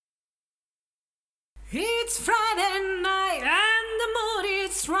It's Friday night and the mood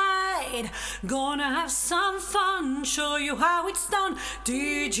is right. Gonna have some fun, show you how it's done.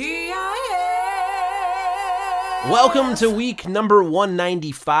 TGIF. Welcome to week number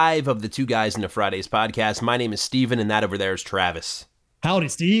 195 of the Two Guys into Fridays podcast. My name is Steven, and that over there is Travis. Howdy,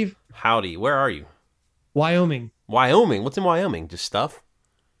 Steve. Howdy. Where are you? Wyoming. Wyoming? What's in Wyoming? Just stuff?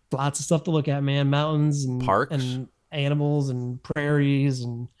 Lots of stuff to look at, man. Mountains and Parks? and animals and prairies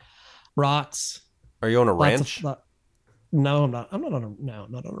and rocks. Are you on a Lots ranch? No, I'm not. I'm not on a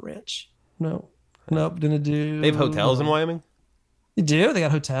not on a ranch. No. Nope, didn't do. They have hotels in Wyoming? You do. They got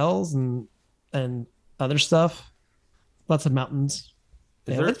hotels and other stuff. Lots of mountains.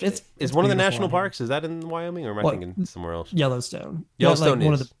 Is one of the national parks, is that in Wyoming, or am I thinking somewhere else? Yellowstone. Yellowstone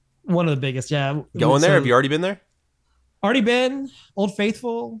like is. one of the biggest, yeah. Going there? Have you already been there? Already been. Old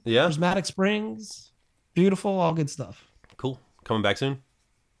Faithful. Yeah. Prismatic Springs. Beautiful. All good stuff. Cool. Coming back soon?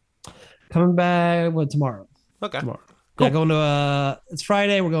 Coming back tomorrow. Okay. Tomorrow. Cool. Yeah, going to it's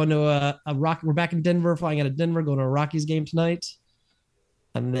Friday. We're going to a rock. We're back in Denver, flying out of Denver, going to a Rockies game tonight,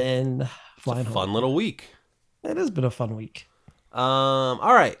 and then flying home. Fun little week. It has been a fun week. All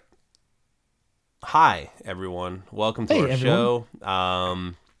right. Hi, everyone. Welcome to our show.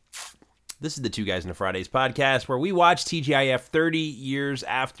 This is the Two Guys into Fridays podcast, where we watch TGIF 30 years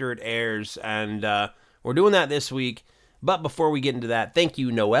after it airs, and we're doing that this week. But before we get into that, thank you,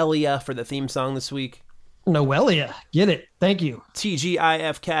 Noelia, for the theme song this week. Noelia, get it. Thank you.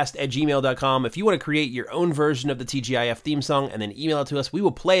 TGIFcast@gmail.com. If you want to create your own version of the TGIF theme song and then email it to us, we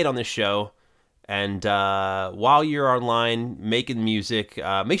will play it on this show. And while you're online making music,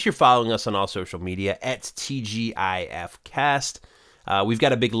 make sure you're following us on all social media at TGIFcast. We've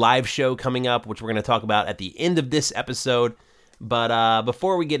got a big live show coming up, which we're going to talk about at the end of this episode. But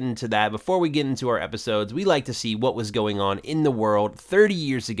before we get into that, before we get into our episodes, we like to see what was going on in the world 30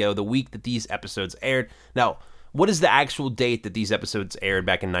 years ago, the week that these episodes aired. Now, what is the actual date that these episodes aired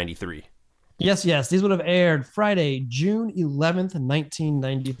back in 93? Yes. These would have aired Friday, June 11th,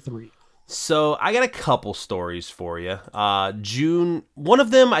 1993. So I got a couple stories for you. June, one of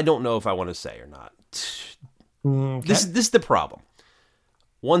them I don't know if I want to say or not. Okay. This is the problem.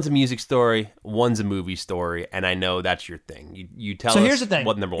 One's a music story, one's a movie story, and I know that's your thing. You tell us. So here's the thing.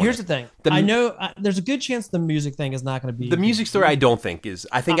 What number one Here's is. the thing. I know there's a good chance the music thing is not going to be the music story. I don't think is.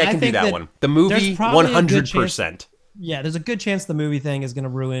 I think I can do that one. The movie, there's probably a good 100%. Yeah, there's a good chance the movie thing is going to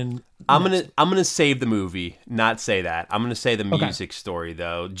ruin. I'm gonna save the movie, not say that. I'm gonna say the music story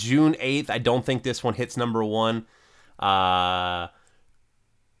though. June 8th. I don't think this one hits number one.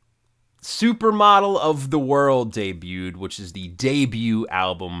 Supermodel of the World debuted, which is the debut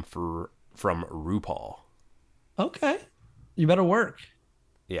album from RuPaul. Okay, you better work.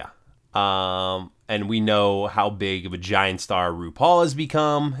 Yeah. And we know how big of a giant star RuPaul has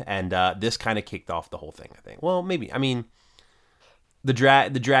become, and this kind of kicked off the whole thing, I think. Well, maybe. I mean, the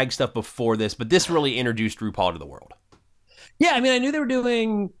drag stuff before this, but this really introduced RuPaul to the world. Yeah, I mean, I knew they were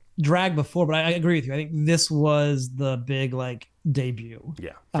doing drag before, but I agree with you. I think this was the big debut.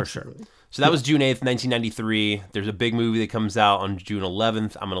 Yeah, for sure. So that was June 8th, 1993. There's a big movie that comes out on June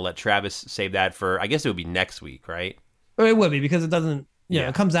 11th. I'm going to let Travis save that for, I guess it would be next week, right? It would be, because it doesn't,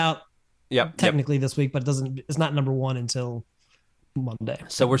 it comes out technically this week, but it's not number one until Monday.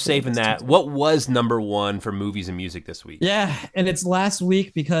 So we're saving that. What was number one for movies and music this week? Yeah, and it's last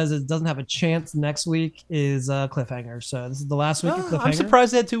week because it doesn't have a chance next week is Cliffhanger. So this is the last week of Cliffhanger. I'm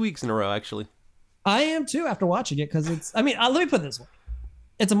surprised they had 2 weeks in a row, actually. I am too after watching it, because it's, let me put it this way.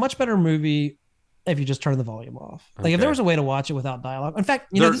 It's a much better movie if you just turn the volume off. If there was a way to watch it without dialogue. In fact,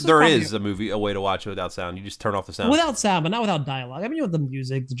 there is a way to watch it without sound. You just turn off the sound. Without sound, but not without dialogue. I mean, with the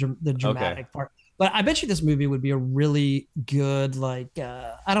music, the dramatic part. But I bet you this movie would be a really good, I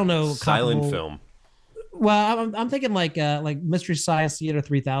don't know, silent film. Well, I'm thinking like Mystery Science Theater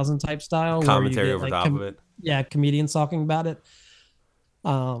 3000 type style. Commentary get, over top of it. Yeah, comedians talking about it.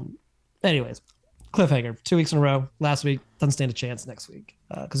 Anyways, Cliffhanger, 2 weeks in a row. Last week, doesn't stand a chance next week.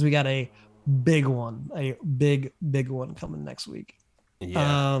 Because we got a big one. A big one coming next week.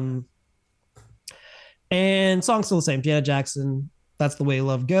 Yeah. And song's still the same. Janet Jackson, That's the Way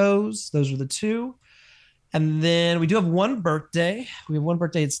Love Goes. Those are the two. And then we do have one birthday. We have one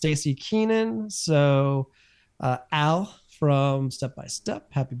birthday at Stacey Keenan. So Al from Step by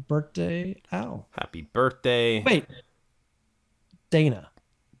Step. Happy birthday, Al. Happy birthday. Wait. Dana,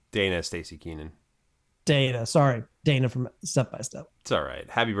 Stacey Keenan. Sorry. Dana from Step by Step. It's all right.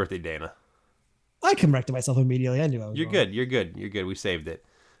 Happy birthday, Dana. I corrected myself immediately. I knew I was You're wrong. good. You're good. We saved it.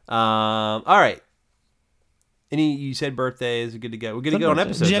 All right. You said birthdays. Good to go. We're good to go on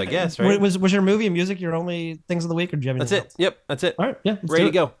episodes, I guess, right? Was your movie and music your only things of the week, or do you have anything else? Yep, that's it. All right, yeah, ready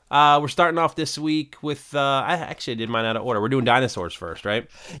to go. We're starting off this week with. I did mine out of order. We're doing dinosaurs first, right?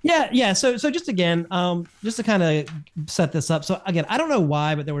 Yeah. So just again, just to kind of set this up. So again, I don't know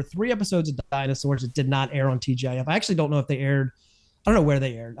why, but there were 3 episodes of dinosaurs that did not air on TGIF. I actually don't know if they aired. I don't know where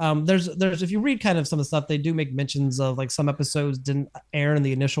they aired. There's if you read kind of some of the stuff, they do make mentions of like some episodes didn't air in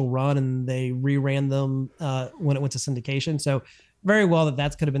the initial run and they reran them when it went to syndication. So very well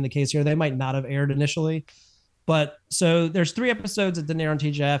that could have been the case here. They might not have aired initially, but so there's 3 episodes that didn't air on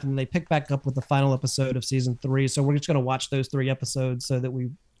TGIF, and they pick back up with the final episode of season 3. So we're just going to watch those 3 episodes so that we.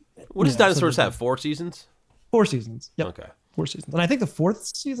 What does dinosaurs have? 4 seasons? 4 seasons. Yep. Okay. 4 seasons, and I think the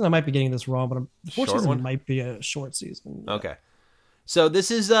 4th season, I might be getting this wrong, but the 4th season one? might be a short season. Okay. So this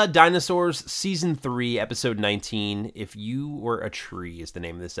is Dinosaurs Season 3, Episode 19, If You Were a Tree is the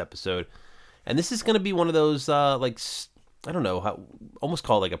name of this episode. And this is going to be one of those, I don't know, almost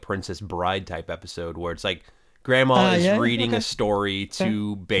call it like a Princess Bride type episode, where it's like Grandma is reading a story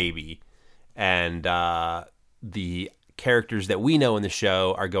to Baby. And the characters that we know in the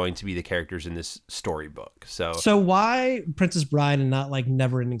show are going to be the characters in this storybook. So why Princess Bride and not like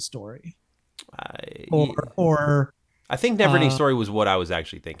Neverending Story? I think Neverending Story was what I was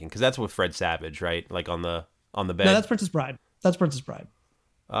actually thinking, because that's with Fred Savage, right? Like on the bed. No, that's Princess Bride.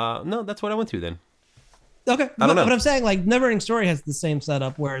 No, that's what I went to then. Okay, I don't know. But I'm saying like Neverending Story has the same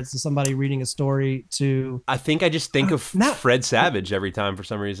setup where it's somebody reading a story to. I think I just think of Fred Savage every time for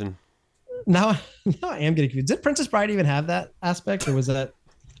some reason. Now I am getting confused. Did Princess Bride even have that aspect, or was that?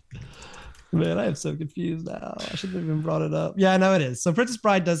 Man, I am so confused now. I shouldn't have even brought it up. Yeah, I know it is. So Princess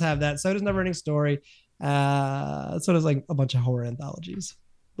Bride does have that. So does Neverending Story. So does like a bunch of horror anthologies.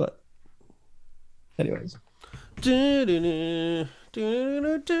 But anyways.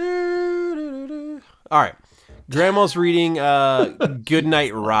 All right. Grandma's reading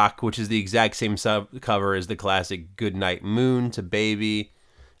Goodnight Rock, which is the exact same cover as the classic Goodnight Moon to Baby.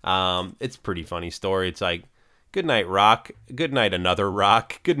 It's a pretty funny story. It's like, Goodnight Rock, Goodnight Another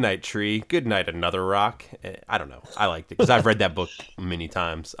Rock, Goodnight Tree, Goodnight Another Rock. I don't know. I liked it because I've read that book many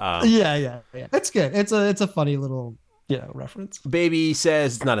times. Yeah. It's good. It's a funny little reference. Baby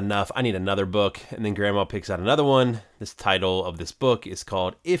says it's not enough. I need another book. And then Grandma picks out another one. This title of this book is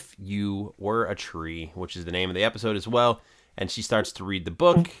called If You Were a Tree, which is the name of the episode as well. And she starts to read the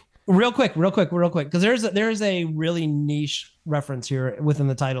book. Real quick, because there's a really niche reference here within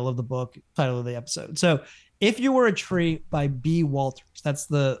the title of the book, title of the episode. So If You Were a Tree by B. Walters. That's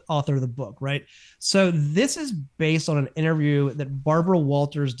the author of the book, right? So this is based on an interview that Barbara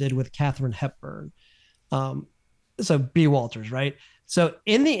Walters did with Katharine Hepburn. So B. Walters, right? So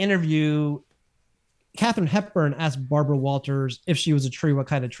in the interview, Katharine Hepburn asked Barbara Walters if she was a tree, what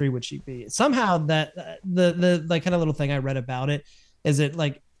kind of tree would she be? Somehow that the like kind of little thing I read about it is it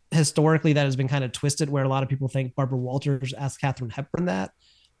like historically that has been kind of twisted where a lot of people think Barbara Walters asked Katharine Hepburn that.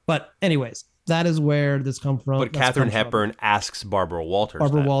 But anyways, that is where this comes from. But Katharine Hepburn asks Barbara Walters.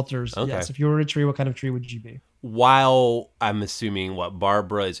 Barbara Walters, okay. Yes. If you were a tree, what kind of tree would you be? While I'm assuming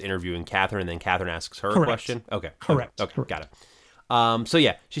Barbara is interviewing Katharine, and then Katharine asks her a question? Okay. Correct. Okay, got it. So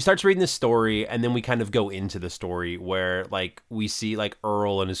yeah, she starts reading this story, and then we kind of go into the story where like we see like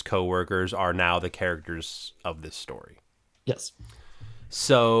Earl and his coworkers are now the characters of this story. Yes.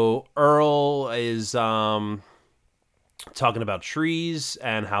 So Earl is talking about trees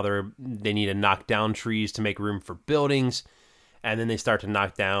and how they need to knock down trees to make room for buildings, and then they start to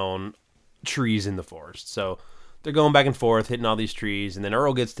knock down trees in the forest. So they're going back and forth, hitting all these trees, and then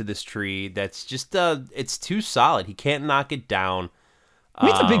Earl gets to this tree that's just it's too solid. He can't knock it down.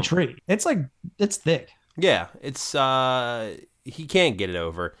 It's a big tree. It's thick. Yeah, it's he can't get it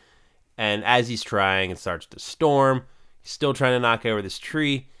over. And as he's trying, it starts to storm. He's still trying to knock over this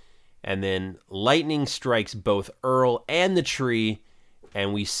tree. And then lightning strikes both Earl and the tree.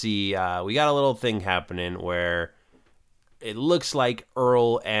 And we see, we got a little thing happening where it looks like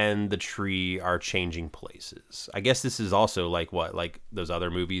Earl and the tree are changing places. I guess this is also like those other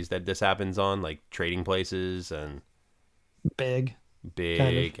movies that this happens on, like Trading Places and Big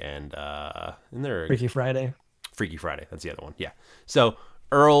kind of. And there Freaky Friday. That's the other one. Yeah. So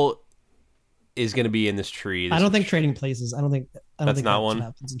Earl is going to be in this tree. I don't think Trading Places. I don't think that's not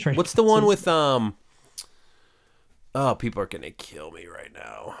one. What's the one with Oh, people are going to kill me right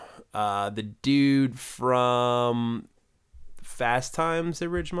now. The dude from Fast Times at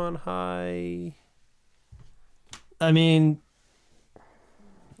Ridgemont High. I mean,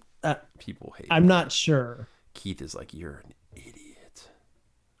 people hate. I'm not sure. Keith is like, you're an idiot.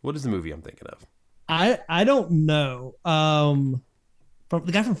 What is the movie I'm thinking of? I don't know. From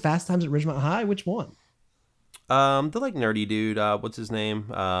the guy from Fast Times at Ridgemont High, which one? The like nerdy dude. What's his name?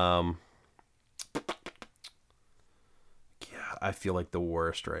 Yeah, I feel like the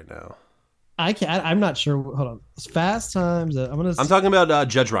worst right now. I can't. I'm not sure. Hold on. Fast Times. I'm talking about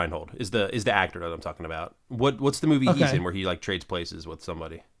Judge Reinhold. Is the actor that I'm talking about? What's the movie he's Okay. in where he like trades places with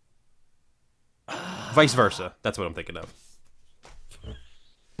somebody? Vice versa. That's what I'm thinking of.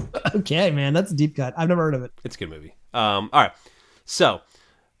 Okay, man, that's a deep cut. I've never heard of it. It's a good movie. All right. So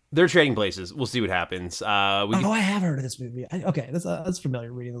they're trading places. We'll see what happens. I have heard of this movie. Okay, that's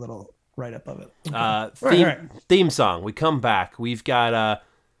familiar. Reading a little write up of it. Okay. Theme song. We come back. We've got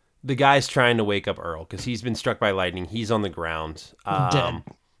the guy's trying to wake up Earl because he's been struck by lightning. He's on the ground.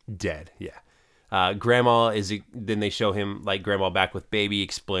 Dead. Yeah. Grandma is. Then they show him like Grandma back with baby,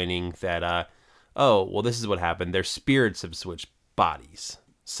 explaining that. Oh, well, this is what happened. Their spirits have switched bodies.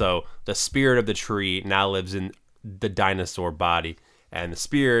 So the spirit of the tree now lives in the dinosaur body, and the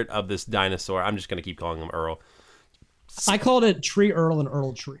spirit of this dinosaur. I'm just gonna keep calling him Earl. I called it Tree Earl and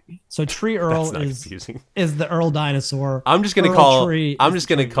Earl Tree. So Tree Earl is the Earl dinosaur. I'm just gonna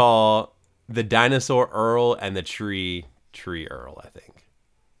call the dinosaur Earl and the tree Earl. I think.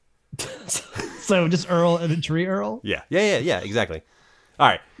 So just Earl and the Tree Earl. Yeah. Exactly. All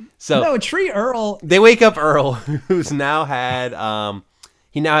right. So no, Tree Earl. They wake up Earl, who's now had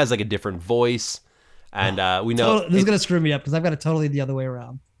he now has like a different voice, and we know this is gonna screw me up because I've got it totally the other way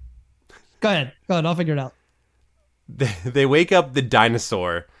around. Go ahead. I'll figure it out. They wake up the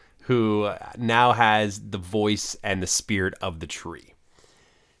dinosaur who now has the voice and the spirit of the tree.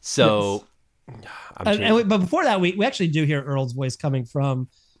 So, yes. But before that, we actually do hear Earl's voice coming from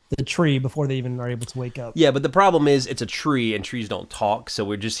the tree before they even are able to wake up. Yeah, but the problem is it's a tree and trees don't talk, so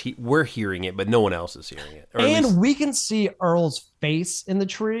we're hearing it, but no one else is hearing it. And we can see Earl's face in the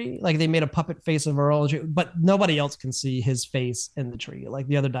tree. Like they made a puppet face of Earl, but nobody else can see his face in the tree. Like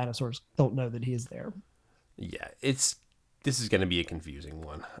the other dinosaurs don't know that he is there. Yeah, this is going to be a confusing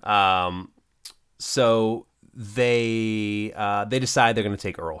one. So they decide they're going to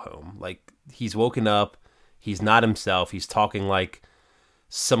take Earl home. Like he's woken up, he's not himself. He's talking like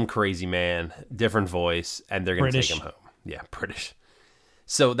some crazy man, different voice, and they're going to take him home. Yeah, British.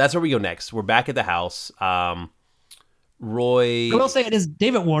 So that's where we go next. We're back at the house. Roy. I will say it is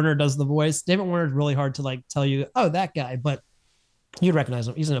David Warner does the voice. David Warner is really hard to like tell you, oh, that guy, but you'd recognize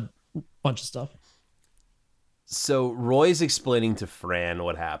him. He's in a bunch of stuff. So Roy's explaining to Fran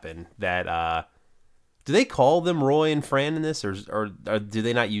what happened. That do they call them Roy and Fran in this, or do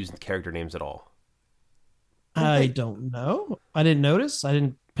they not use character names at all? I don't know. I didn't notice. I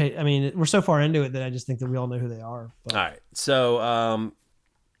didn't pay. I mean, we're so far into it that I just think that we all know who they are. But. All right. So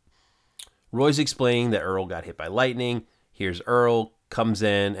Roy's explaining that Earl got hit by lightning. Here's Earl comes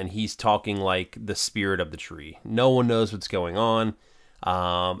in and he's talking like the spirit of the tree. No one knows what's going on.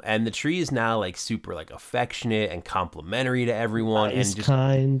 And the tree is now like super like affectionate and complimentary to everyone, and just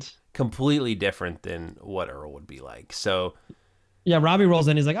kind, completely different than what Earl would be like. So yeah, Robbie rolls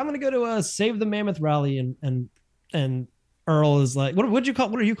in. He's like, I'm gonna go to a Save the Mammoth rally, and Earl is like, what are you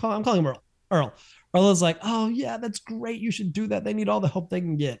calling? I'm calling him Earl. Earl is like, oh yeah, that's great. You should do that. They need all the help they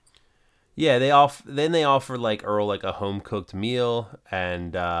can get. Yeah, they offer like Earl like a home cooked meal,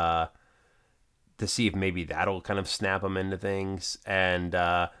 and to see if maybe that'll kind of snap him into things. And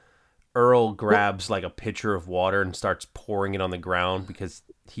Earl grabs like a pitcher of water and starts pouring it on the ground because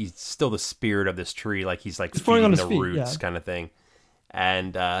he's still the spirit of this tree. Like he's like feeding the roots kind of thing.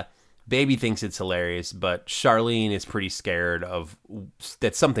 And Baby thinks it's hilarious, but Charlene is pretty scared of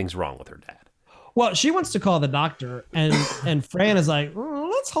that something's wrong with her dad. Well, she wants to call the doctor, and Fran is like,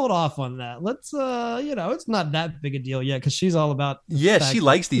 let's hold off on that. Let's, it's not that big a deal yet because she's all about. Yeah, she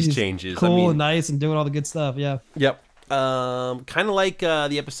likes these changes. Cool and nice and doing all the good stuff. Yeah. Yep. Kind of like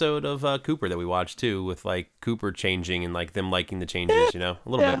the episode of Cooper that we watched too, with like Cooper changing and like them liking the changes. A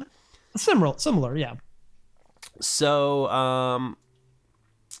little bit similar. Yeah. So, I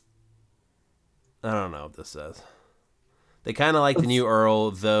don't know what this says. They kind of like the new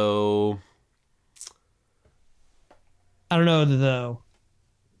Earl, though. I don't know, though.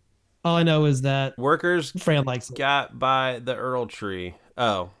 All I know is that workers Fran likes it. Got by the Earl tree.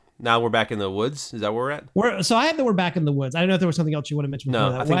 Oh, now we're back in the woods? Is that where we're at? So I have that we're back in the woods. I don't know if there was something else you want to mention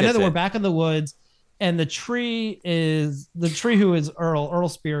before that. I know that we're back in the woods, and the tree who is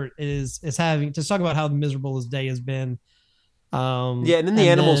Earl's spirit is having to talk about how miserable his day has been. And then the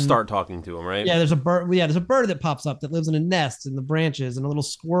animals start talking to him, right? Yeah, there's a bird. Yeah, there's a bird that pops up that lives in a nest in the branches, and a little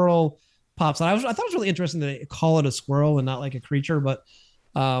squirrel pops out. I thought it was really interesting that they call it a squirrel and not like a creature, but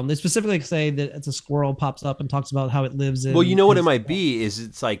they specifically say that it's a squirrel pops up and talks about how it lives in. Well, you know what it might be is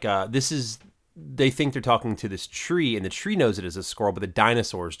it's like this is they think they're talking to this tree, and the tree knows it as a squirrel, but the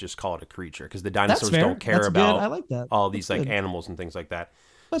dinosaurs just call it a creature because the dinosaurs don't care about I like that. all these That's like good. animals and things like that.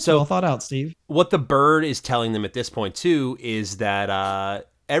 That's So well thought out, Steve. what the bird is telling them at this point too is that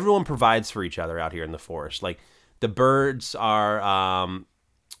everyone provides for each other out here in the forest. Like the birds are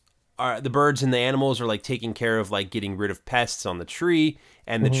the birds and the animals are like taking care of like getting rid of pests on the tree,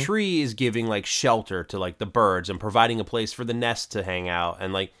 and the tree is giving like shelter to like the birds and providing a place for the nest to hang out,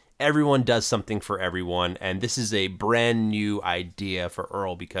 and like everyone does something for everyone. And this is a brand new idea for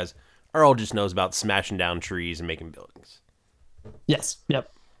Earl because Earl just knows about smashing down trees and making buildings. Yes.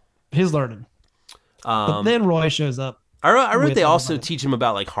 Yep. He's learning. But then Roy shows up. I wrote they also teach him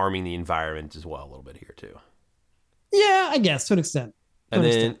about like harming the environment as well a little bit here too. Yeah, I guess to an extent.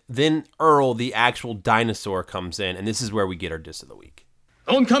 And then Earl, the actual dinosaur, comes in, and this is where we get our diss of the week.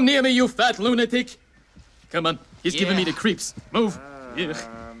 Don't come near me, you fat lunatic. Come on, he's giving me the creeps. Move.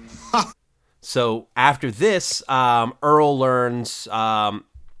 So after this, Earl learns. I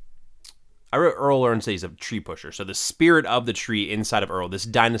wrote Earl learns that he's a tree pusher. So the spirit of the tree inside of Earl, this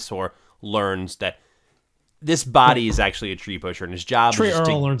dinosaur, learns that this body is actually a tree pusher, and his job is just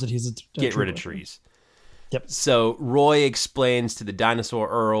Earl learns that he's a get tree rid of pusher. trees. Yep. So Roy explains to the dinosaur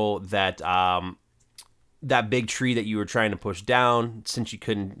Earl that that big tree that you were trying to push down, since you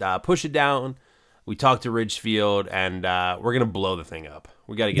couldn't push it down, we talked to Ridgefield, and we're gonna blow the thing up.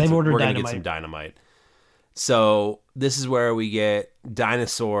 We're gonna get some dynamite. So this is where we get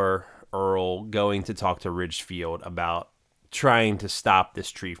Dinosaur Earl going to talk to Ridgefield about trying to stop this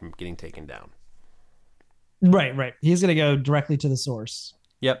tree from getting taken down. Right. He's gonna go directly to the source.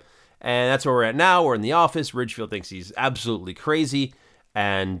 Yep. And that's where we're at now. We're in the office. Ridgefield thinks he's absolutely crazy,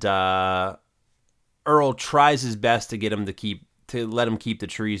 and Earl tries his best to get him to let him keep the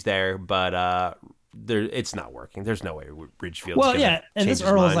trees there, but it's not working. There's no way Ridgefield's Well, gonna yeah, and change this his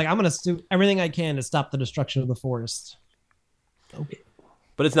Earl is mind. like, I'm gonna do everything I can to stop the destruction of the forest. Okay.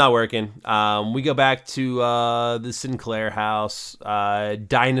 But it's not working. We go back to the Sinclair house.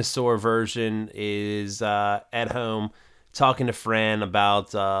 Dinosaur version is at home talking to Fran about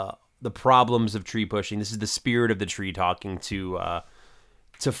the problems of tree pushing. This is the spirit of the tree talking to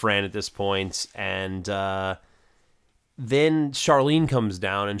Fran at this point. And then Charlene comes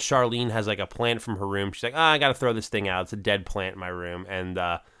down, and Charlene has like a plant from her room. She's like, I got to throw this thing out. It's a dead plant in my room. And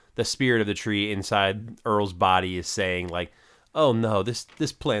the spirit of the tree inside Earl's body is saying like, oh no, this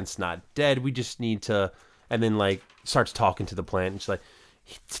plant's not dead. We just need to, and then like starts talking to the plant. And she's like,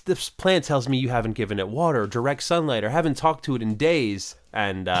 this plant tells me you haven't given it water or direct sunlight or haven't talked to it in days.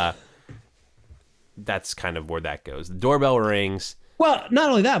 And that's kind of where that goes. The doorbell rings. Well, not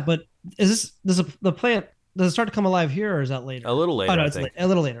only that, but the plant, does it start to come alive here, or is that later? A little later. Oh, no, I it's think. a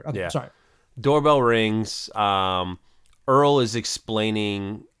little later. Okay, Yeah. sorry. Doorbell rings. Earl is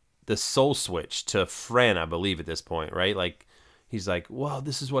explaining the soul switch to Fran, I believe, at this point, right? Like, he's like, well,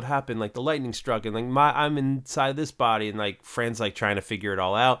 this is what happened. Like, the lightning struck, and like I'm inside of this body, and like Fran's like trying to figure it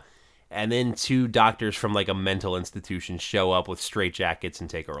all out. And then two doctors from like a mental institution show up with straitjackets and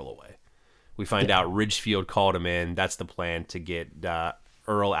take Earl away. We find out Ridgefield called him in. That's the plan to get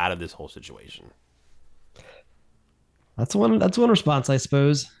Earl out of this whole situation. That's one response, I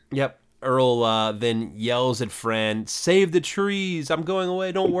suppose. Yep. Earl then yells at Fran, save the trees. I'm going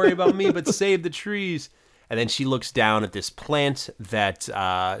away. Don't worry about me, but save the trees. And then she looks down at this plant that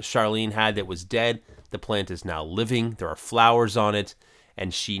Charlene had that was dead. The plant is now living. There are flowers on it.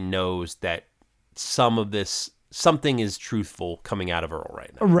 And she knows that something is truthful coming out of Earl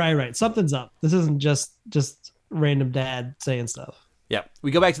right now. Right. Something's up. This isn't just random dad saying stuff. Yeah.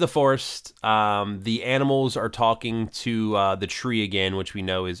 We go back to the forest. The animals are talking to the tree again, which we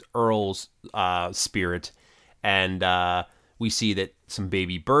know is Earl's spirit. And we see that some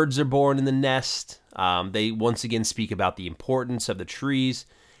baby birds are born in the nest. They once again speak about the importance of the trees.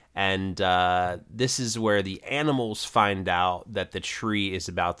 And this is where the animals find out that the tree is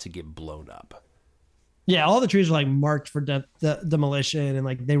about to get blown up. Yeah, all the trees are like marked for demolition, and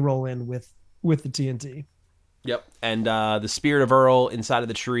like they roll in with the TNT. Yep. And the spirit of Earl inside of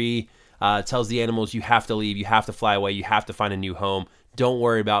the tree tells the animals, you have to leave, you have to fly away, you have to find a new home. Don't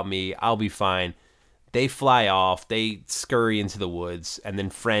worry about me, I'll be fine. They fly off, they scurry into the woods, and then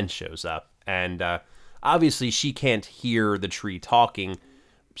Fran shows up. And obviously she can't hear the tree talking.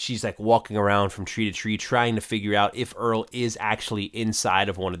 She's like walking around from tree to tree trying to figure out if Earl is actually inside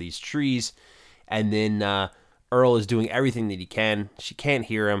of one of these trees. And then Earl is doing everything that he can. She can't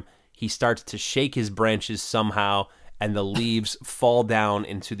hear him. He starts to shake his branches somehow, and the leaves fall down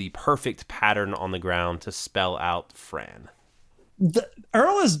into the perfect pattern on the ground to spell out Fran.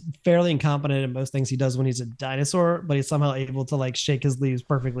 Earl is fairly incompetent in most things he does when he's a dinosaur, but he's somehow able to like shake his leaves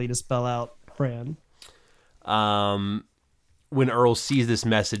perfectly to spell out Fran. When Earl sees this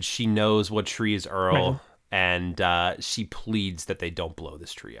message, she knows what tree is Earl, Right. and she pleads that they don't blow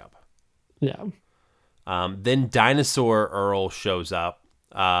this tree up. Yeah. Then Dinosaur Earl shows up.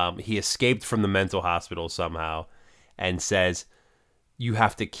 He escaped from the mental hospital somehow and says, "You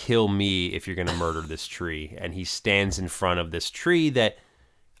have to kill me if you're going to murder this tree." And he stands in front of this tree that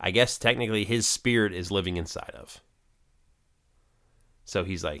I guess technically his spirit is living inside of. So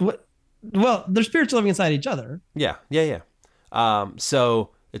he's like, What? Well, their spirits are living inside each other. yeah. So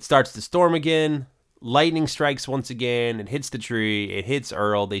it starts to storm again. Lightning strikes once again. It hits the tree. It hits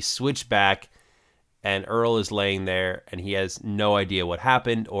Earl. They switch back, and Earl is laying there, and he has no idea what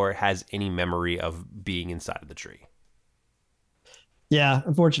happened or has any memory of being inside of the tree. Yeah,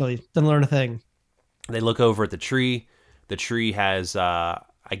 unfortunately, didn't learn a thing. They look over at the tree. The tree has, I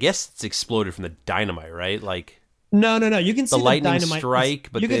guess it's exploded from the dynamite, right? Like, No. You can see the lightning dynamite strike,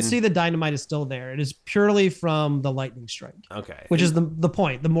 but you then can see the dynamite is still there. It is purely from the lightning strike, okay. which is the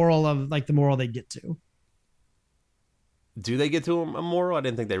point, the moral they get to. Do they get to a moral? I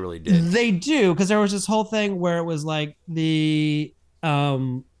didn't think they really did. They do, because there was this whole thing where it was like the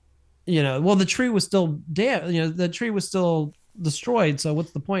the tree was still the tree was still destroyed. So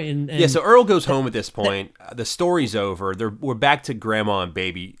what's the point? And Yeah, so Earl goes home at this point. The story's over. We're back to Grandma and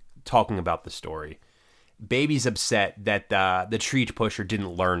Baby talking about the story. Baby's upset that the tree pusher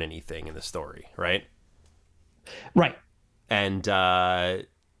didn't learn anything in the story, right? right. And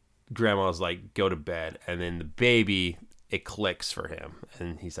Grandma's like, go to bed. And then the baby, it clicks for him.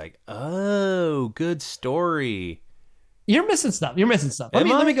 And he's like, oh, good story. You're missing stuff. Let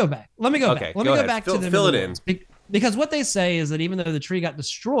Am I? me go back. Let me go Okay, back. Let go me go ahead. back Fill to the it middle in. ones. Because what they say is that even though the tree got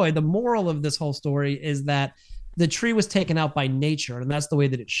destroyed, the moral of this whole story is that the tree was taken out by nature, and that's the way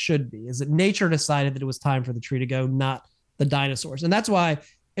that it should be. Is that nature decided that it was time for the tree to go, not the dinosaurs, and that's why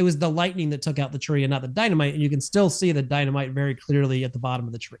it was the lightning that took out the tree and not the dynamite. And you can still see the dynamite very clearly at the bottom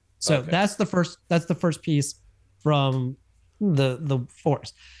of the tree. So Okay. that's the first piece from the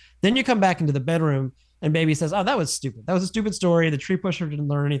forest. Then you come back into the bedroom. And Baby says, oh, that was stupid. That was a stupid story. The tree pusher didn't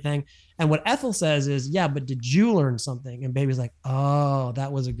learn anything. And what Ethel says is, yeah, but did you learn something? And Baby's like, oh,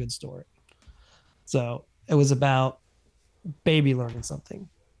 that was a good story. So it was about Baby learning something.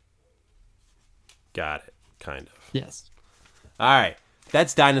 Got it, kind of. Yes. All right.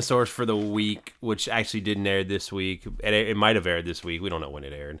 That's Dinosaurs for the week, which actually didn't air this week. It might have aired this week. We don't know when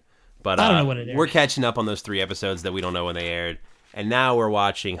it aired. But I don't know when it aired. We're catching up on those 3 episodes that we don't know when they aired. And now we're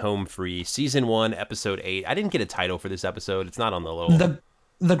watching Home Free, Season 1, Episode 8. I didn't get a title for this episode. It's not on the little...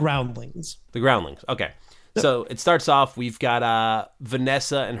 The Groundlings. The Groundlings. Okay. So it starts off, we've got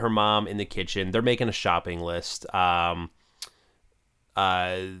Vanessa and her mom in the kitchen. They're making a shopping list.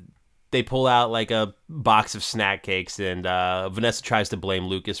 They pull out like a box of snack cakes, and Vanessa tries to blame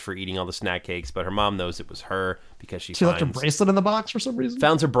Lucas for eating all the snack cakes, but her mom knows it was her because she left her bracelet in the box for some reason.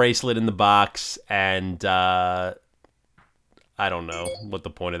 Found her bracelet in the box, and I don't know what the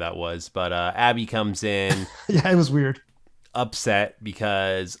point of that was, but Abby comes in. Yeah, it was weird. Upset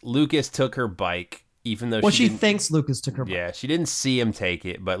because Lucas took her bike, even though she thinks Lucas took her bike. Yeah, she didn't see him take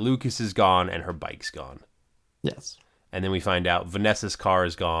it, but Lucas is gone and her bike's gone. Yes. And then we find out Vanessa's car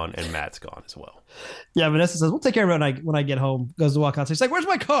is gone and Matt's gone as well. Yeah, Vanessa says, we'll take care of it when I get home. Goes to walk outside. She's like, where's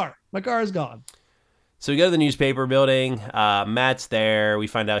my car? My car is gone. So we go to the newspaper building. Matt's there. We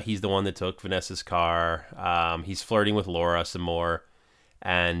find out he's the one that took Vanessa's car. He's flirting with Laura some more.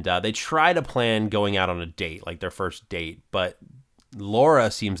 And they try to plan going out on a date, like their first date. But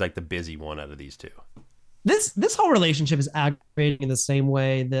Laura seems like the busy one out of these two. This whole relationship is aggravating in the same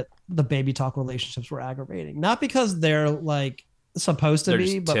way that the baby talk relationships were aggravating. Not because they're like supposed to They're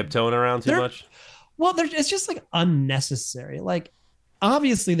be, just but tiptoeing around too much. Well, it's just like unnecessary. Like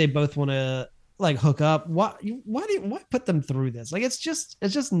obviously they both want to like hook up. Why put them through this? Like it's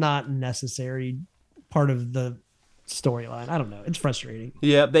just not necessary part of the storyline. I don't know. It's frustrating.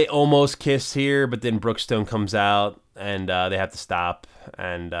 Yeah, they almost kiss here, but then Brookstone comes out and they have to stop.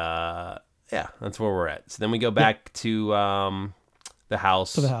 And yeah, that's where we're at. So then we go back to the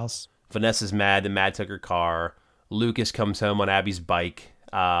house. To the house. Vanessa's mad that Matt took her car. Lucas comes home on Abby's bike.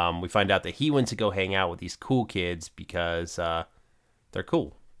 We find out that he went to go hang out with these cool kids because they're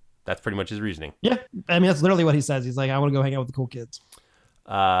cool. That's pretty much his reasoning. Yeah, I mean, that's literally what he says. He's like, I want to go hang out with the cool kids.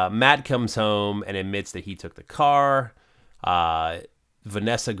 Matt comes home and admits that he took the car.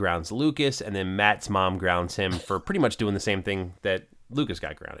 Vanessa grounds Lucas, and then Matt's mom grounds him for pretty much doing the same thing that Lucas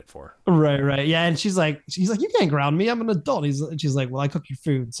got grounded for. Right. Yeah, and she's like, you can't ground me. I'm an adult. She's like, well, I cook your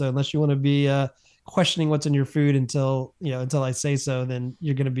food, so unless you want to be questioning what's in your food until I say so, then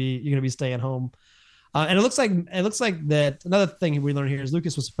you're gonna be staying home. And it looks like that. Another thing we learned here is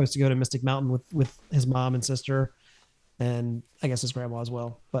Lucas was supposed to go to Mystic Mountain with his mom and sister, and I guess his grandma as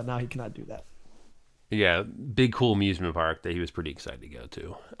well. But now he cannot do that. Yeah, big cool amusement park that he was pretty excited to go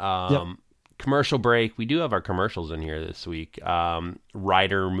to. Yep. Commercial break. We do have our commercials in here this week.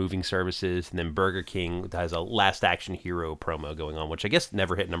 Ryder Moving Services, and then Burger King has a Last Action Hero promo going on, which I guess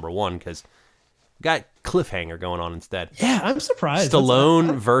never hit number one because got Cliffhanger going on instead. Yeah, I'm surprised.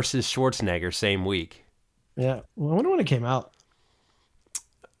 Stallone versus Schwarzenegger same week. Yeah, well, I wonder when it came out.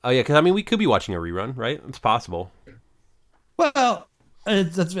 Oh yeah, because I mean we could be watching a rerun, right? It's possible. Well,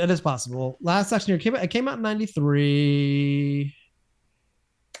 it is possible. Last Action Hero came out in '93.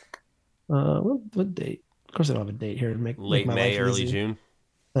 What date? Of course, I don't have a date here to make Late my May, life early easy. June.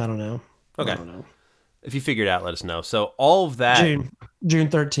 I don't know. Okay. I don't know. If you figure it out, let us know. So all of that. June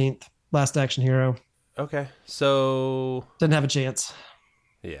 13th. Last Action Hero. Okay. So Didn't have a chance.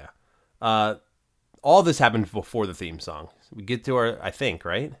 yeah. All this happened before the theme song. We get to our, I think,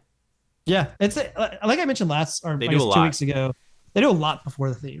 right? Yeah, it's like I mentioned last or They I do guess a 2 lot. weeks ago. They do a lot before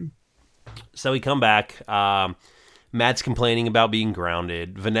the theme. So we come back. Matt's complaining about being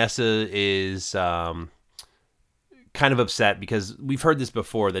grounded. Vanessa is kind of upset because we've heard this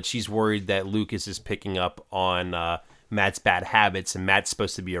before, that she's worried that Lucas is picking up on Matt's bad habits, and Matt's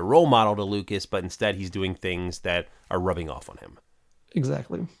supposed to be a role model to Lucas, but instead he's doing things that are rubbing off on him.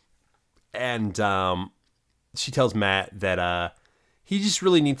 Exactly. And she tells Matt that he just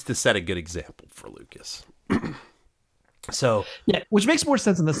really needs to set a good example for Lucas. So Yeah, which makes more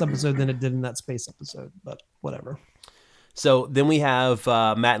sense in this episode than it did in that space episode, but whatever. So then we have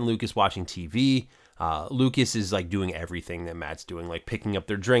Matt and Lucas watching TV. Lucas is like doing everything that Matt's doing, like picking up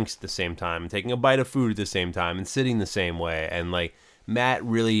their drinks at the same time, and taking a bite of food at the same time, and sitting the same way. And like Matt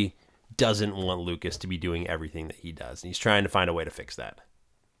really doesn't want Lucas to be doing everything that he does. And he's trying to find a way to fix that.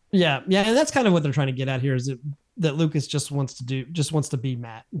 Yeah, and that's kind of what they're trying to get at here is that Lucas just wants to be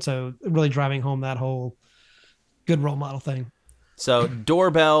Matt. And so really driving home that whole good role model thing. So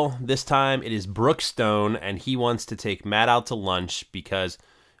doorbell, this time it is Brooke Stone, and he wants to take Matt out to lunch because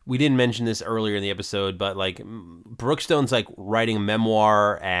we didn't mention this earlier in the episode, but like Brooke Stone's like writing a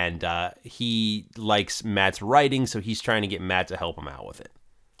memoir, and he likes Matt's writing, so he's trying to get Matt to help him out with it.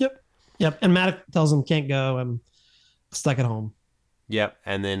 Yep. And Matt tells him can't go. I'm stuck at home. Yep.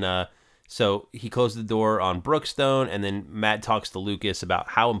 And then so he closed the door on Brooke Stone, and then Matt talks to Lucas about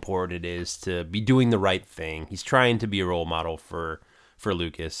how important it is to be doing the right thing. He's trying to be a role model for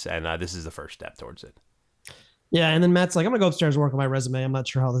Lucas, and this is the first step towards it. Yeah, and then Matt's like, I'm gonna go upstairs and work on my resume. I'm not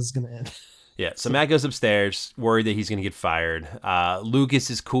sure how this is gonna end. Yeah, so Matt goes upstairs, worried that he's going to get fired.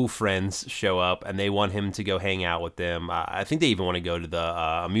 Lucas's cool friends show up, and they want him to go hang out with them. I think they even want to go to the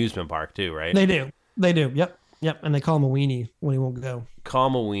amusement park, too, right? They do. Yep. And they call him a weenie when he won't go. Call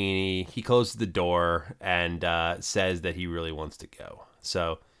him a weenie. He closes the door and says that he really wants to go.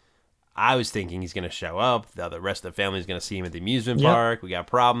 So I was thinking he's going to show up. The rest of the family is going to see him at the amusement park. We got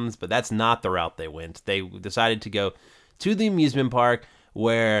problems, but that's not the route they went. They decided to go to the amusement park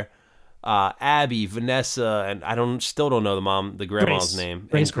where Abby, Vanessa, and still don't know the grandma's name,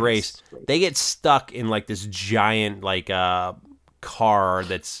 and Grace. They get stuck in like this giant car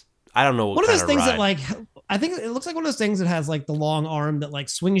that's, I don't know what one of kind those things ride. that like I think it looks like one of those things that has like the long arm that like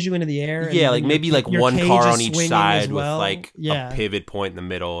swings you into the air. And yeah, like maybe like one cage car is on each swinging side as well. with like a pivot point in the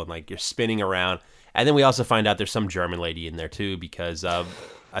middle, and like you're spinning around. And then we also find out there's some German lady in there too, because I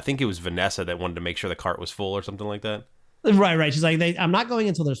think it was Vanessa that wanted to make sure the cart was full or something like that. Right. She's like, I'm not going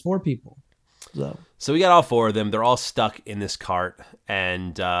until there's 4 people. So we got all 4 of them. They're all stuck in this cart,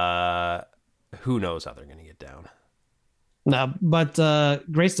 and who knows how they're going to get down. No, but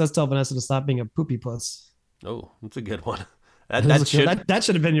Grace does tell Vanessa to stop being a poopy puss. Oh, that's a good one. That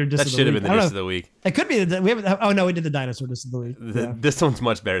should have been your diss that of the should have week. been the diss of the week. It could be that we haven't. Oh no, we did the dinosaur diss of the week. This one's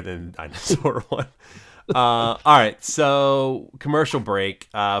much better than the dinosaur one. All right, so commercial break.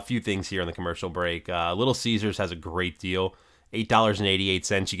 A few things here on the commercial break. Little Caesars has a great deal.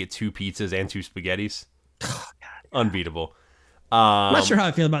 $8.88. You get 2 pizzas and 2 spaghettis. Oh, God. Unbeatable. I'm not sure how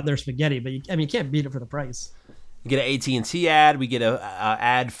I feel about their spaghetti, but you can't beat it for the price. We get an AT&T ad. We get a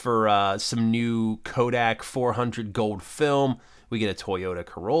ad for some new Kodak 400 gold film. We get a Toyota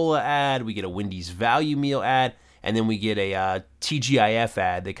Corolla ad. We get a Wendy's value meal ad. And then we get a TGIF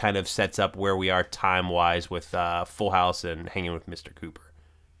ad that kind of sets up where we are time-wise with Full House and Hanging with Mr. Cooper.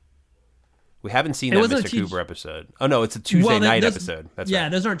 We haven't seen that Mr. Cooper episode. Oh, no, it's a Tuesday night episode. That's right.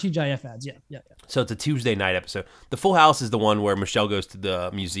 Those aren't TGIF ads. Yeah. So it's a Tuesday night episode. The Full House is the one where Michelle goes to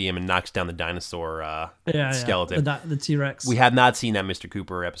the museum and knocks down the dinosaur skeleton. The T-Rex. We have not seen that Mr.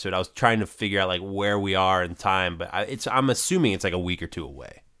 Cooper episode. I was trying to figure out like where we are in time, but I'm assuming it's like a week or 2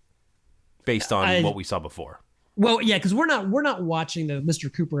 away. based on what we saw before. Well, yeah, because we're not watching the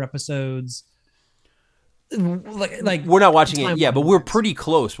Mr. Cooper episodes. Like we're not watching it, yeah, but we're pretty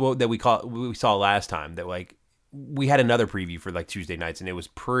close. That we saw last time. That like we had another preview for like Tuesday nights, and it was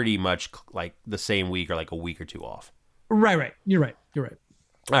pretty much like the same week or like a week or two off. Right. You're right. All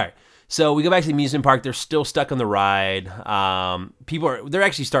right. So we go back to the amusement park. They're still stuck on the ride. They're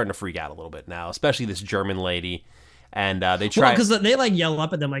actually starting to freak out a little bit now, especially this German lady. And they try because they like yell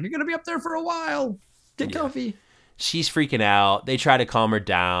up at them like, "You're gonna be up there for a while. Get comfy." She's freaking out. They try to calm her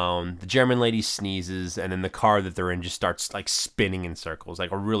down. The German lady sneezes, and then the car that they're in just starts like spinning in circles,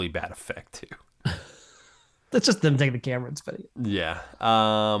 like a really bad effect too. That's just them taking the camera and spinning it. Yeah.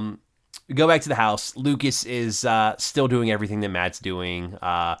 We go back to the house. Lucas is still doing everything that Matt's doing.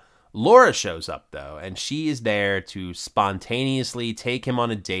 Laura shows up, though, and she is there to spontaneously take him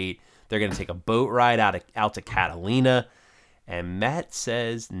on a date. They're going to take a boat ride out to Catalina, and Matt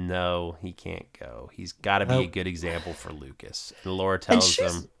says no, he can't go. He's got to be a good example for Lucas. And Laura tells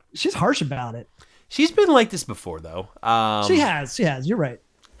him... She's harsh about it. She's been like this before, though. She has. You're right.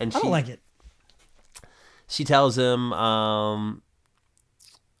 And I don't like it. She tells him...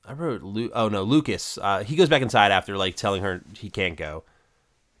 Lucas. He goes back inside after like telling her he can't go,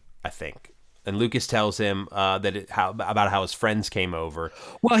 I think. And Lucas tells him about how his friends came over.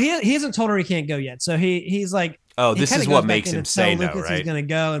 Well, he hasn't told her he can't go yet. So he's like, oh, this is what makes him say no, Lucas right? He's gonna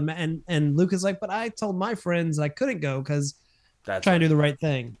go, and Lucas is like, but I told my friends I couldn't go because trying to do the right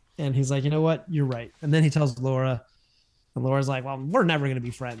thing. And he's like, you know what, you're right. And then he tells Laura, and Laura's like, well, we're never gonna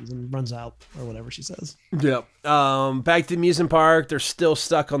be friends, and runs out or whatever she says. Yep. Back to the amusement park. They're still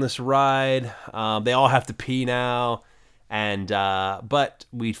stuck on this ride. They all have to pee now. And but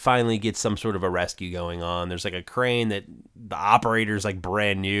we finally get some sort of a rescue going on. There's like a crane that the operator's like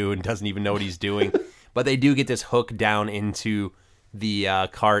brand new and doesn't even know what he's doing. But they do get this hook down into the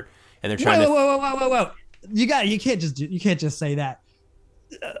cart, and they're trying Whoa. You can't just say that.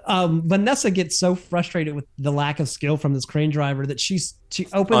 Vanessa gets so frustrated with the lack of skill from this crane driver that she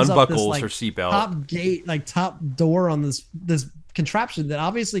opens up this like her seatbelt top gate, like top door on this contraption that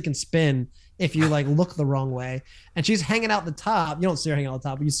obviously can spin if you like look the wrong way. And she's hanging out the top. You don't see her hanging out the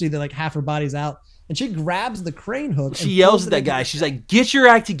top, but you see that like half her body's out. And she grabs the crane hook. She yells at that guy. She's like, "Get your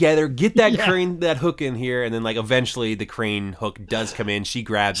act together! Get that crane, that hook in here!" And then like eventually the crane hook does come in. She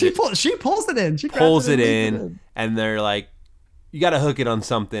grabs it. She pulls it in. She pulls it in, and they're like, "You got to hook it on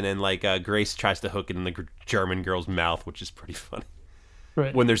something." And like Grace tries to hook it in the German girl's mouth, which is pretty funny.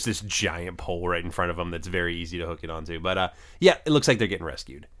 Right. When there's this giant pole right in front of them that's very easy to hook it onto. But yeah, it looks like they're getting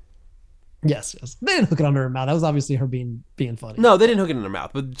rescued. Yes. They didn't hook it under her mouth. That was obviously her being funny. No, they didn't hook it in her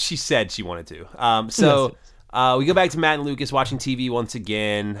mouth, but she said she wanted to. We go back to Matt and Lucas watching TV once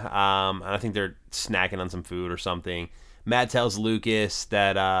again. And I think they're snacking on some food or something. Matt tells Lucas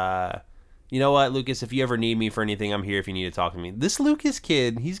that, you know what, Lucas, if you ever need me for anything, I'm here if you need to talk to me. This Lucas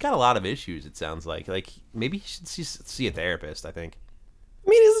kid, he's got a lot of issues, it sounds like. Like, maybe he should see a therapist, I think. I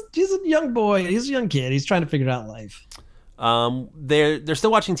mean, he's a young boy. He's a young kid. He's trying to figure out life. They're still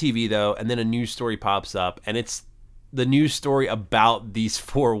watching TV though, and then a news story pops up, and it's the news story about these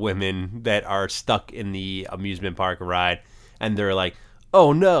 4 women that are stuck in the amusement park ride, and they're like,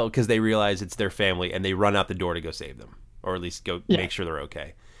 "Oh no," because they realize it's their family, and they run out the door to go save them, or at least go make sure they're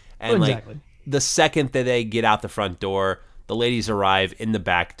okay. And like the second that they get out the front door, the ladies arrive in the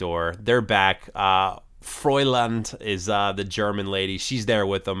back door. They're back. Fräulein is the German lady. She's there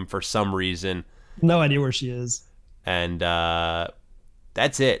with them for some reason. No idea where she is. And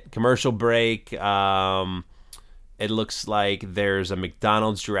that's it. Commercial break. It looks like there's a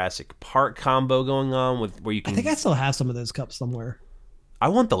McDonald's Jurassic Park combo going on where you can. I think I still have some of those cups somewhere. I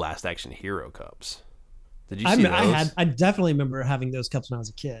want the Last Action Hero cups. Did you see those? I definitely remember having those cups when I was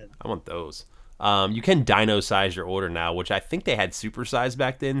a kid. I want those. You can dino size your order now, which I think they had super size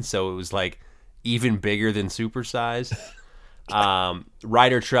back then, so it was like even bigger than super size.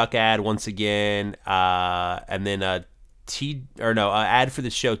 Ryder truck ad once again, and then a ad for the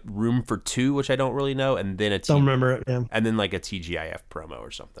show Room for Two, which I don't really know, and then don't remember it, yeah. And then like a TGIF promo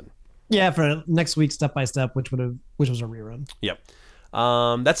or something. Yeah, for next week, Step by Step, which was a rerun. Yep.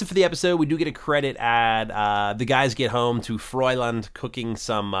 That's it for the episode. We do get a credit ad. The guys get home to Fräulein cooking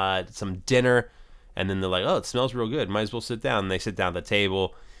some dinner, and then they're like, "Oh, it smells real good. Might as well sit down." And they sit down at the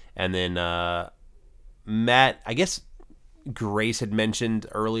table, and then Matt, I guess Grace had mentioned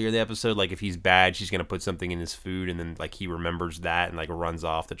earlier in the episode, like if he's bad, she's gonna put something in his food, and then like he remembers that and like runs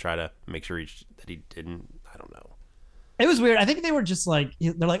off to try to make sure that he didn't. I don't know. It was weird. I think they were just like,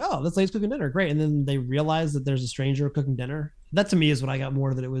 they're like, "Oh, this lady's cooking dinner, great," and then they realized that there's a stranger cooking dinner. That to me is what I got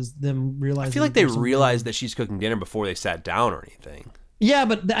more, that it was them realizing. I feel like they realized that she's cooking dinner before they sat down or anything. Yeah,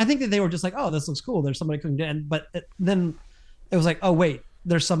 but I think that they were just like, oh, this looks cool. There's somebody cooking dinner. But then it was like, oh, wait,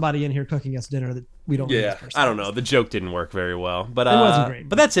 there's somebody in here cooking us dinner that we don't know this person. I don't know. The joke didn't work very well. But it wasn't great.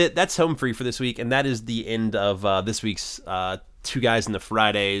 But that's it. That's Home Free for this week. And that is the end of this week's Two Guys in the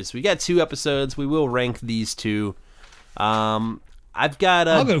Fridays. We got 2 episodes. We will rank these 2. I've got.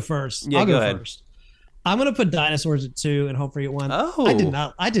 I'll go first. Yeah, I'll go go ahead. first. I'm gonna put Dinosaurs at 2 and Home Free at 1.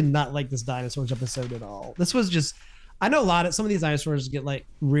 Oh. I did not like this Dinosaurs episode at all. This was just. I know some of these dinosaurs get like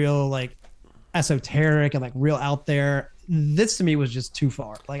real like esoteric and like real out there. This to me was just too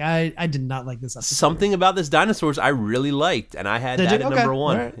far. Like I did not like this episode. Something about this Dinosaurs I really liked, and I had that at number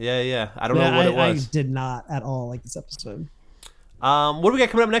 1. Right. Yeah. I don't know what it was. I did not at all like this episode. What do we got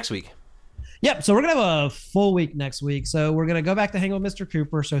coming up next week? Yep. So we're gonna have a full week next week. So we're gonna go back to hang with Mr.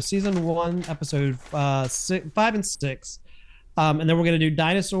 Cooper. So season 1, episode 5 and 6. And then we're going to do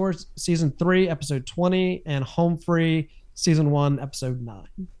Dinosaurs season 3, episode 20, and Home Free season 1, episode 9.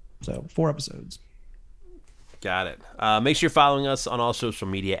 So 4 episodes. Got it. Make sure you're following us on all social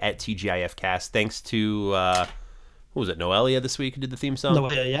media at TGIFcast. Thanks to, what was it, Noelia this week who did the theme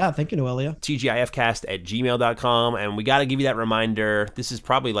song? Yeah, thank you, Noelia. TGIFcast@gmail.com. And we got to give you that reminder. This is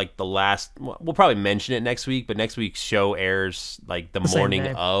probably like the last, we'll probably mention it next week, but next week's show airs like the morning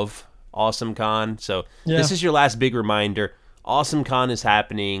of Awesome Con. So this is your last big reminder. Awesome Con is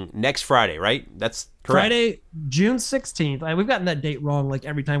happening next Friday, right? That's correct. Friday, June 16th. We've gotten that date wrong like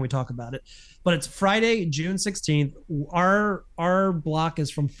every time we talk about it. But it's Friday, June 16th. Our block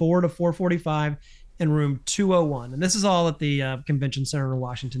is from 4 to 4:45 in room 201. And this is all at the Convention Center in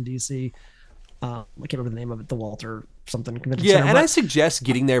Washington, D.C. I can't remember the name of it, the Walter something Convention Center. Yeah, and I suggest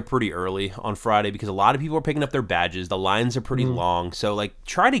getting there pretty early on Friday because a lot of people are picking up their badges. The lines are pretty long. So, like,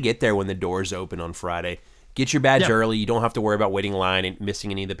 try to get there when the doors open on Friday. Get your badge early. You don't have to worry about waiting in line and missing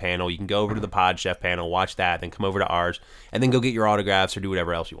any of the panel. You can go over to the Pod Chef panel, watch that, then come over to ours, and then go get your autographs or do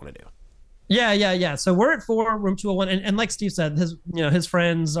whatever else you want to do. Yeah. So we're at 4, room 201, and like Steve said, his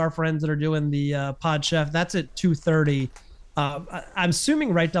friends, our friends that are doing the Pod Chef, that's at 2:30. I'm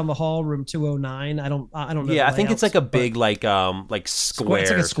assuming right down the hall, room 209. I don't know. Yeah, I think it's like a big like square. It's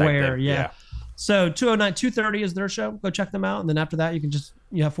like a square. Yeah. So 209, 2:30 is their show. Go check them out, and then after that, you can just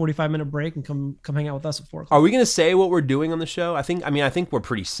have 45-minute break and come hang out with us at 4 o'clock. Are we going to say what we're doing on the show? I think we're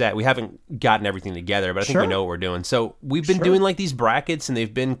pretty set. We haven't gotten everything together, but I think we know what we're doing. So we've been doing like these brackets, and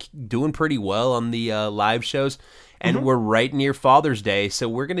they've been doing pretty well on the live shows. And we're right near Father's Day, so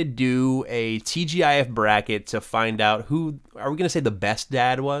we're going to do a TGIF bracket to find out who are we going to say the best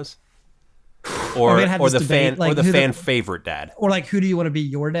dad was? Or the fan like, or the fan favorite dad. Or like, who do you want to be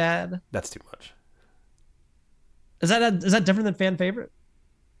your dad? That's too much. Is that different than fan favorite?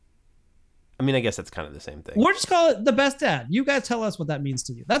 I mean, I guess that's kind of the same thing. We'll just call it the best dad. You guys tell us what that means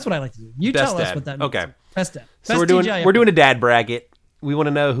to you. That's what I like to do. You best tell dad. us what that means. Okay. Best dad. So we're doing a dad bracket. We want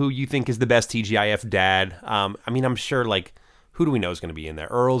to know who you think is the best TGIF dad. I mean, I'm sure like who do we know is going to be in there?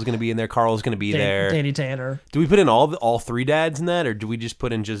 Earl's going to be in there. Carl's going to be there. Danny Tanner. Do we put in all 3 dads in that, or do we just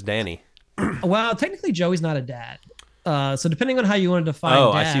put in just Danny? Well, technically Joey's not a dad. So depending on how you want to define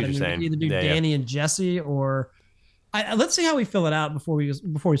dad, I see what you're saying. Either do Danny and Jesse, or let's see how we fill it out before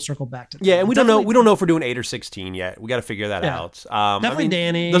we circle back to that. Yeah, and we don't know if we're doing 8 or 16 yet. We got to figure that out. Definitely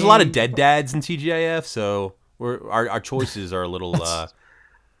Danny. There's a lot of dead dads in TGIF, so our choices are a little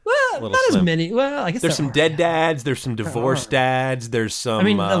well, not slim. as many. Well, I guess there's some dead dads. There's some divorced dads. There's some. I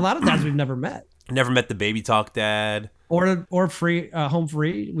mean, a lot of dads we've never met. Never met the baby talk dad. Or free home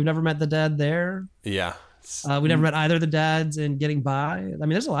free. We've never met the dad there. Yeah. We never met either of the dads in Getting By. I mean,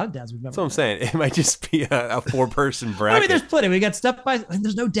 there's a lot of dads we've never. That's what I'm saying. It might just be a 4-person bracket. I mean, there's plenty. We got Step by.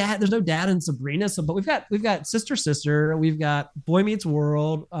 There's no dad. There's no dad in Sabrina. So, but we've got Sister. We've got Boy Meets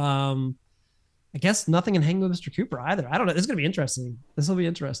World. I guess nothing in Hanging with Mr. Cooper either. I don't know. This is gonna be interesting. This will be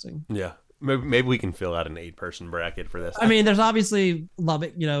interesting. Yeah. Maybe we can fill out an 8-person bracket for this. I mean, there's obviously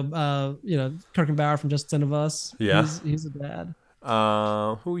Lubbock, Kirkenbauer from Just 10 of Us. Yeah. He's a dad. Who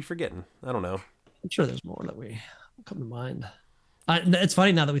are we forgetting? I don't know. I'm sure there's more that we come to mind. It's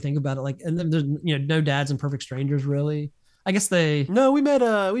funny now that we think about it. Like, and then there's no dads in Perfect Strangers really. I guess No, we met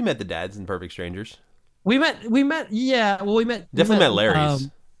the dads in Perfect Strangers. We met. Yeah. Well, we definitely met Larry's.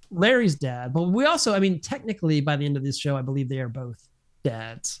 Larry's dad, but we also, I mean, technically by the end of this show, I believe they are both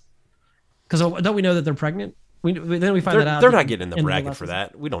dads. Because don't we know that they're pregnant? Then we find that out. They're not getting in the bracket for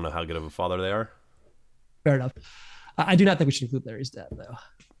that. We don't know how good of a father they are. Fair enough. I do not think we should include Larry's dad, though.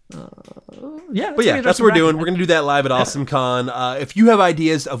 That's what we're doing. We're going to do that live at AwesomeCon. If you have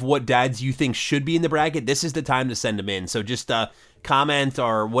ideas of what dads you think should be in the bracket, this is the time to send them in. So just comment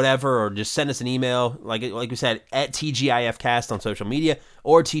or whatever, or just send us an email, like we said, at TGIFcast on social media,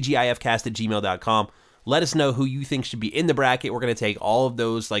 or TGIFcast@gmail.com. Let us know who you think should be in the bracket. We're going to take all of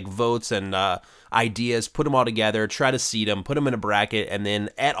those like votes and ideas, put them all together, try to seed them, put them in a bracket, and then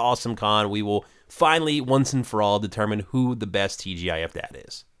at AwesomeCon, we will finally, once and for all, determine who the best TGIF dad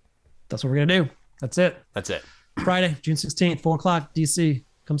is. That's what we're going to do. That's it. That's it. Friday, June 16th, 4 o'clock, DC.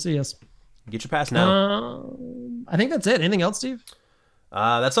 Come see us. Get your pass now. I think that's it. Anything else, Steve?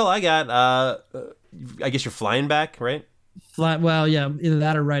 That's all I got. I guess you're flying back, right? Well, yeah, either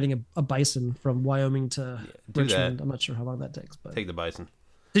that or riding a bison from Wyoming to Richmond. That. I'm not sure how long that takes. But take the bison.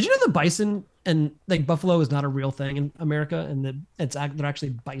 Did you know the bison and like buffalo is not a real thing in America, and that they're actually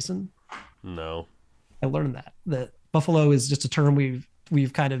bison? No, I learned that buffalo is just a term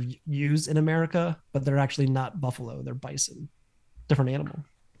we've kind of used in America, but they're actually not buffalo. They're bison, different animal.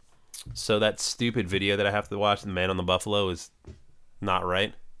 So that stupid video that I have to watch, the man on the buffalo, is not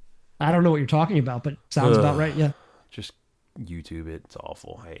right. I don't know what you're talking about, but sounds about right. Yeah. Just YouTube it. It's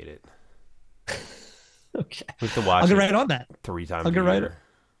awful. I hate it. Okay. We have to watch I'll get right on that. 3 times I'll get a year.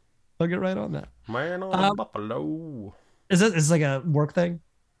 I'll get right on that. Man on the buffalo. Is it like a work thing?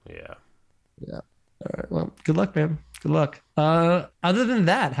 Yeah. Yeah. All right. Well, good luck, man. Good luck. Other than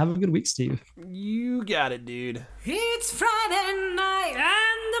that, have a good week, Steve. You got it, dude. It's Friday night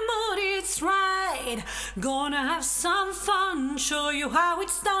and the mood is right. Gonna have some fun, show you how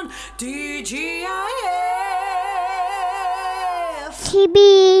it's done. TGIF.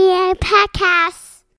 TBA podcast.